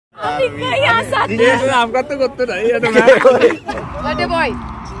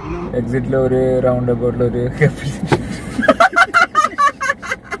Exit lo oru roundabout lo oru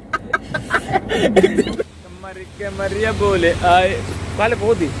Maria bole ay pale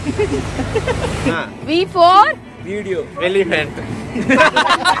podi V for video elephant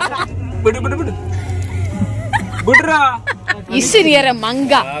budu budra ishriyara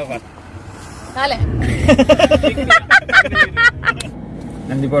manga nale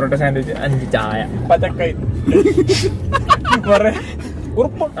anji porota sandwich anji chaya pachakkai kore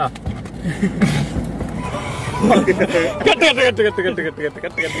urpota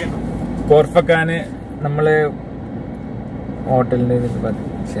കോർഫക്കാന് നമ്മള് ഹോട്ടലിന്റെ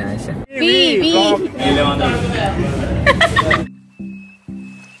ശേഷം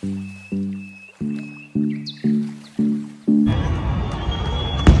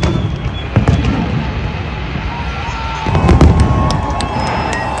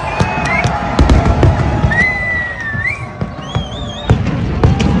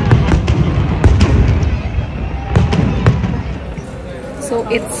So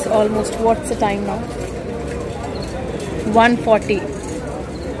it's almost, what's the time now? 1:40.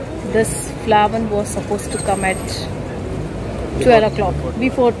 This Flavan was supposed to come at 12 o'clock,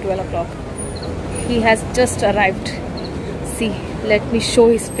 before 12 o'clock. He has just arrived. See, let me show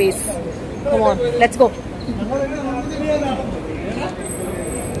his face. Come on, let's go.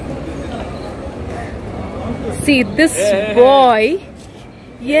 See, this boy.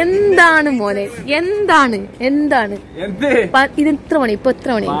 എന്താണ് മോനെ എന്താണ് ഇത് എത്ര മണി ഇപ്പൊ എത്ര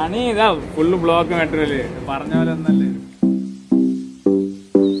മണി full block മെട്രോയില് പറഞ്ഞ പോലെ ഒന്നല്ലേ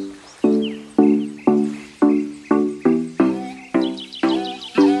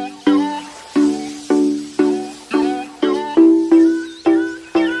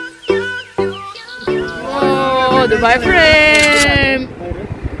Dubai frame.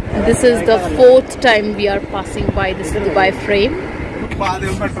 This is the 4th time we are passing by this Dubai frame.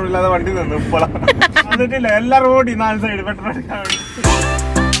 Petrol ഇല്ലാതെ വണ്ടി നിന്നു എന്നിട്ടില്ല എല്ലാ റോഡി 4 സൈഡ് പെട്രോൾ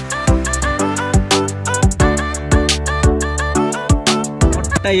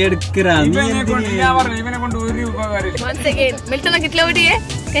ഇവനെ കൊണ്ട് ഒരു ഉപകാരം. Once again, Milton kitla odi hai?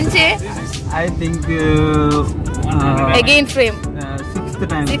 Kanche? I think again frame. 6th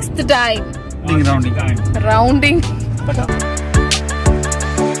time. 6th time. Rounding.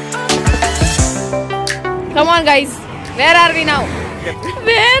 Come on guys, where are we now?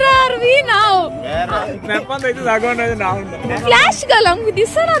 Where are we now? Flash galang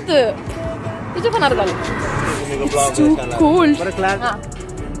disanat. Tujhe panar galang. It's too cold.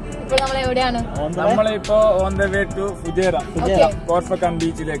 ഇപ്പോൾ നമ്മൾ എവിടെയാണ്? നമ്മളിപ്പോ on the way to Fujairah, Khor Fakkan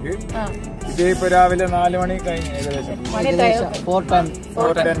ബീച്ചിലേക്ക്. ഇത് ഇപ്പൊ രാവിലെ 4 മണി കഴിഞ്ഞ് ഏകദേശം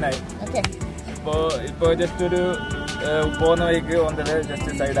 4:10 ആയി. ഇപ്പൊ ജസ്റ്റ് ഒരു പോകുന്ന വഴിക്ക് on the way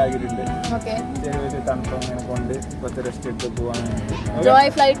just side ആക്കിയിട്ടുണ്ട്. ചെറിയൊരു തണുപ്പ് അങ്ങനെ കൊണ്ട് ഇപ്പത്തെ റെസ്റ്റ് എടുത്ത് പോവാൻ ജോയ്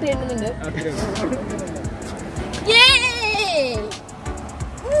ഫ്ലൈറ്റ് ചെയ്യുന്നുണ്ട്.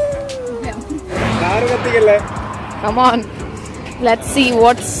 Come on, let's see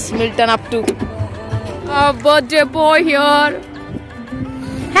what's Milton up to. Birthday boy here.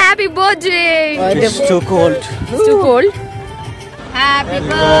 Happy birthday. It's too cold. It's too cold. Happy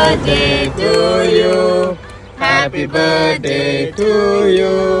birthday to you. Happy birthday to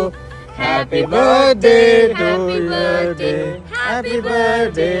you. Happy birthday to you. Happy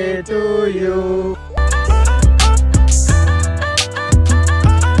birthday to you.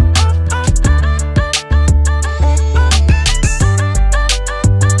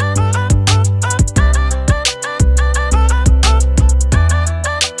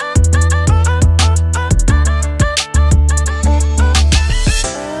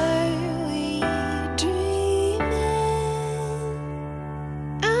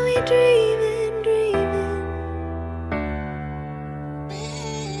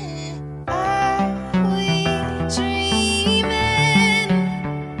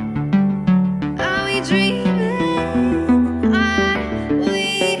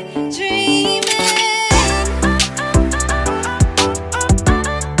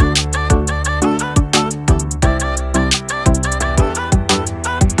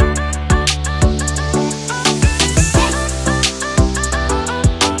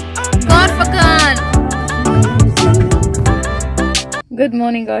 Good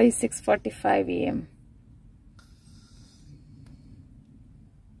morning guys, 6:45 AM.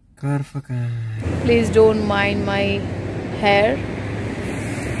 Please don't mind my hair.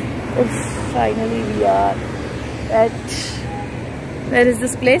 Oof, finally we are at, where is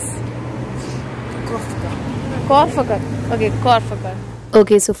this place? Corfakan. Okay, Corfakan.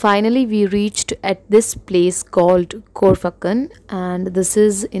 Okay, so finally we reached at this place called Korfakan, and this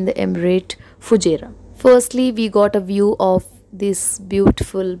is in the Emirate Fujairah. Firstly, we got a view of this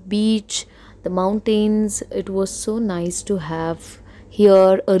beautiful beach, the mountains. It was so nice to have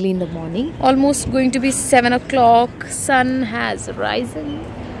here early in the morning. Almost going to be 7 o'clock. Sun has risen.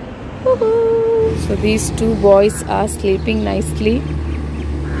 Woohoo! So these two boys are sleeping nicely.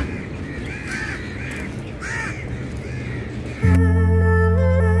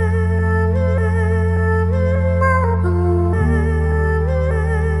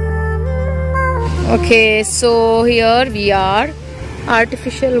 Okay, so here we are,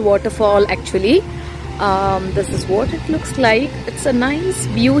 artificial waterfall actually. This is what it looks like. It's a nice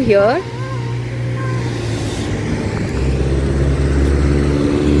view here.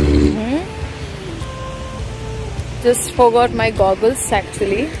 Just forgot my goggles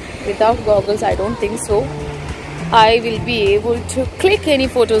actually. Without goggles I don't think so I will be able to click any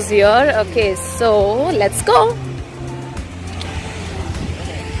photos here. Okay, so let's go.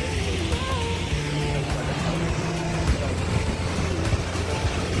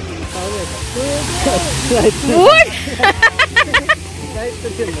 What?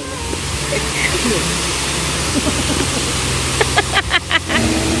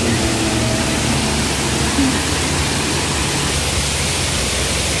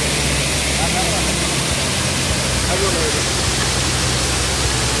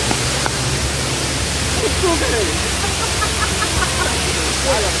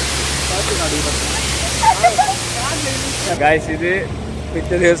 Guys, ഇത്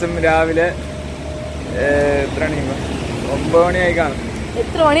പിറ്റേ ദിവസം രാവിലെ എത്ര മണി 9 മണിയായി കാണും.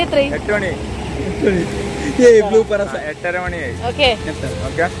 8 മണി 8:30 മണിയായി. Okay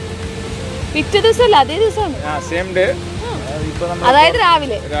പിറ്റേ ദിവസം അതേ ദിവസം സെയിം ഡേ. അതായത്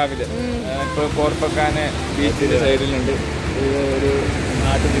രാവിലെ ഇപ്പൊ കോർഫക്കാന് ബീച്ചിന്റെ സൈഡിലുണ്ട് ഒരു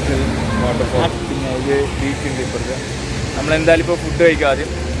ആർട്ടിഫിഷ്യൽ വാട്ടർഫോൾ, പിന്നെ ഇത് ബീച്ചുണ്ട് ഇപ്പുറത്ത്. നമ്മളെന്തായാലും ഇപ്പൊ ഫുഡ് കഴിക്കാം. ആദ്യം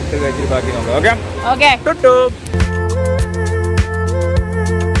ഫുഡ് കഴിച്ചിട്ട് ബാക്കി നോക്കാം. ഓക്കെ.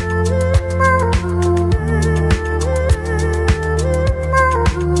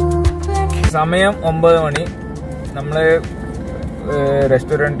 സമയം 9 മണി. നമ്മള്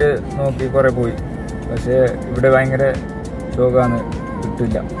റെസ്റ്റോറൻറ്റ് നോക്കി കുറെ പോയി, പക്ഷെ ഇവിടെ ഭയങ്കര ഷോക്കാണ്,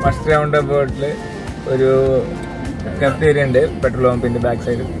 കിട്ടില്ല. ഫസ്റ്റ് റൗണ്ട് അബൌട്ടില് ഒരു കഫ്റ്റേരിയ ഉണ്ട് പെട്രോൾ പമ്പിന്റെ ബാക്ക്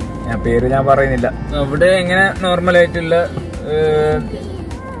സൈഡ്. പേര് ഞാൻ പറയുന്നില്ല. അവിടെ ഇങ്ങനെ നോർമലായിട്ടുള്ള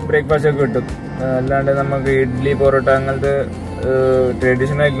ബ്രേക്ക്ഫാസ്റ്റ് ഒക്കെ കിട്ടും. അല്ലാണ്ട് നമുക്ക് ഇഡ്ഡലി പൊറോട്ട അങ്ങനത്തെ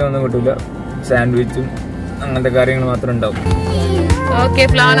ട്രഡീഷണൽ ആയിട്ടുള്ളൊന്നും കിട്ടില്ല. സാൻഡ്വിച്ചും അങ്ങനത്തെ കാര്യങ്ങൾ മാത്രം ഉണ്ടാവും. ഓക്കെ,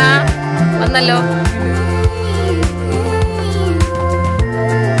 പ്ലാന വന്നല്ലോ.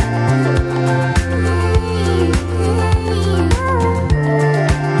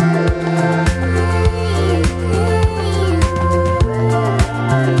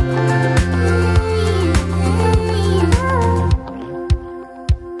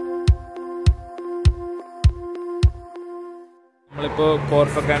 നമ്മളിപ്പോ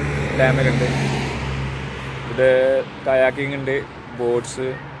കോർഫക്കാൻ ഡാമിലുണ്ട്. ഇവിടെ കയാക്കിംഗ് ഉണ്ട്, ബോട്ട്സ്,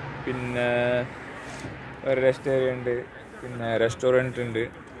 പിന്നെ ഒരു റെസ്റ്റ് ഏരിയ ഉണ്ട്, പിന്നെ റെസ്റ്റോറൻറ്റ് ഉണ്ട്,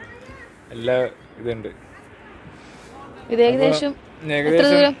 എല്ലാ ഇതുണ്ട്. ഏകദേശം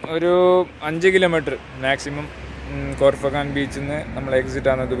ഒരു 5 കിലോമീറ്റർ മാക്സിമം കോർഫക്കാൻ ബീച്ചിൽ നിന്ന് നമ്മൾ എക്സിറ്റ്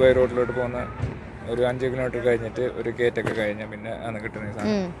ആണ് ദുബായ് റോഡിലോട്ട് പോകുന്ന. ഒരു 5 കിലോമീറ്റർ കഴിഞ്ഞിട്ട് ഒരു ഗേറ്റൊക്കെ കഴിഞ്ഞാൽ പിന്നെ ആണ് കിട്ടുന്ന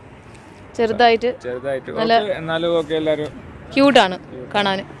സാധനം. ചെറുതായിട്ട് എന്നാലും ഓക്കെ, എല്ലാവരും ക്യൂട്ടാണ്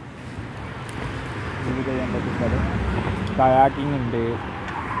കാണാൻ. കയാക്കിംഗ് ഉണ്ട്,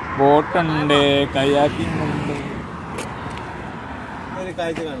 ബോട്ടുണ്ട്, കയാക്കിംഗ് ഉണ്ട്.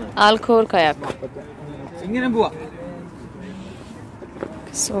 ആൽഖോർ കയാക്ക്. ഇങ്ങനെ പോവാ.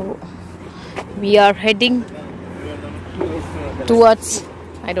 So we are heading towards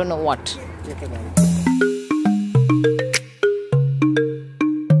I don't know what.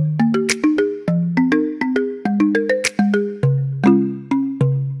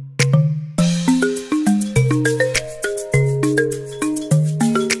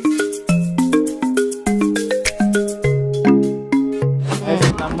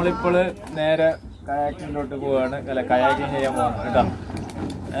 നമ്മളിപ്പോൾ നേരെ കയാക്കിങ്ങിലോട്ട് പോവാണ്. അല്ല, കയാക്കിങ് ചെയ്യാൻ പോവാണ് കേട്ടോ.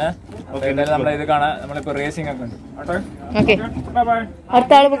 നമ്മളിത് കാണാം. നമ്മളിപ്പോ റേസിംഗ് ഒക്കെ ഉണ്ട്.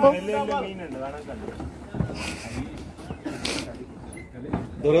 അടുത്ത ആള് പോകോ.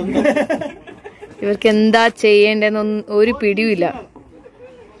 ഇവർക്ക് എന്താ ചെയ്യേണ്ടെന്നൊന്നും ഒരു പിടിയുമില്ല.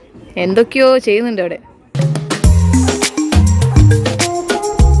 എന്തൊക്കെയോ ചെയ്യുന്നുണ്ട് അവിടെ.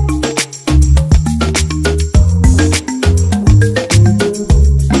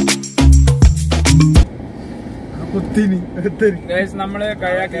 നമ്മള്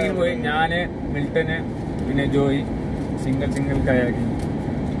കയാക്കിങ്ങിന് പോയി. ഞാന്, മിൽട്ടന്, പിന്നെ ജോയി സിംഗിൾ കയാക്കിങ്.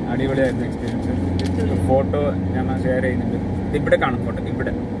 അടിപൊളിയായിരുന്നു എക്സ്പീരിയൻസ്. ഫോട്ടോ ഞാൻ ഷെയർ ചെയ്യുന്നുണ്ട്. ഇവിടെ കാണും ഫോട്ടോ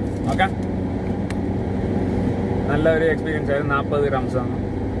ഇവിടെ. ഓക്കെ, നല്ല ഒരു എക്സ്പീരിയൻസ് ആയിരുന്നു. 40 dirhams ആണ്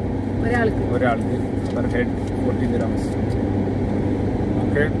ഒരാൾക്ക് പെർ ഹെഡ്. 40 dirhams.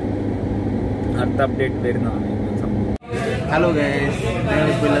 ഓക്കെ, അടുത്ത അപ്ഡേറ്റ് വരുന്നതാണ്. ഹലോ ഗൈസ്,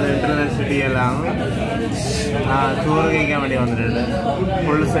 ഞങ്ങളിപ്പോൾ ഉള്ളത് ഇന്റർനാഷണൽ സിറ്റിയിലാണ്. ചോറ് കഴിക്കാൻ വേണ്ടി വന്നിട്ടുണ്ട്.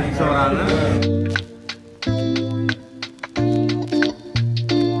 ഫുൾ സെറ്റ് ചോറാണ്.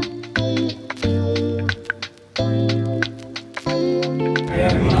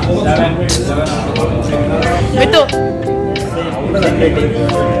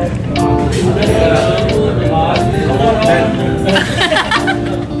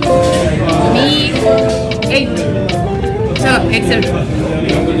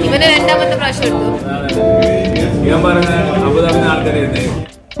 ഇവന് രണ്ടാമത്തെ പ്രാവശ്യം എടുത്തു.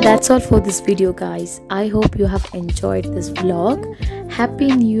 That's all for this video, guys. I hope you have enjoyed this vlog. Happy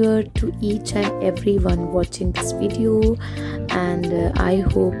New Year to each and everyone watching this video, and I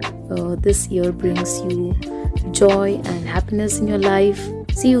hope this year brings you joy and happiness in your life.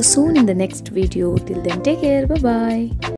 See you soon in the next video. Till then, take care. Bye bye.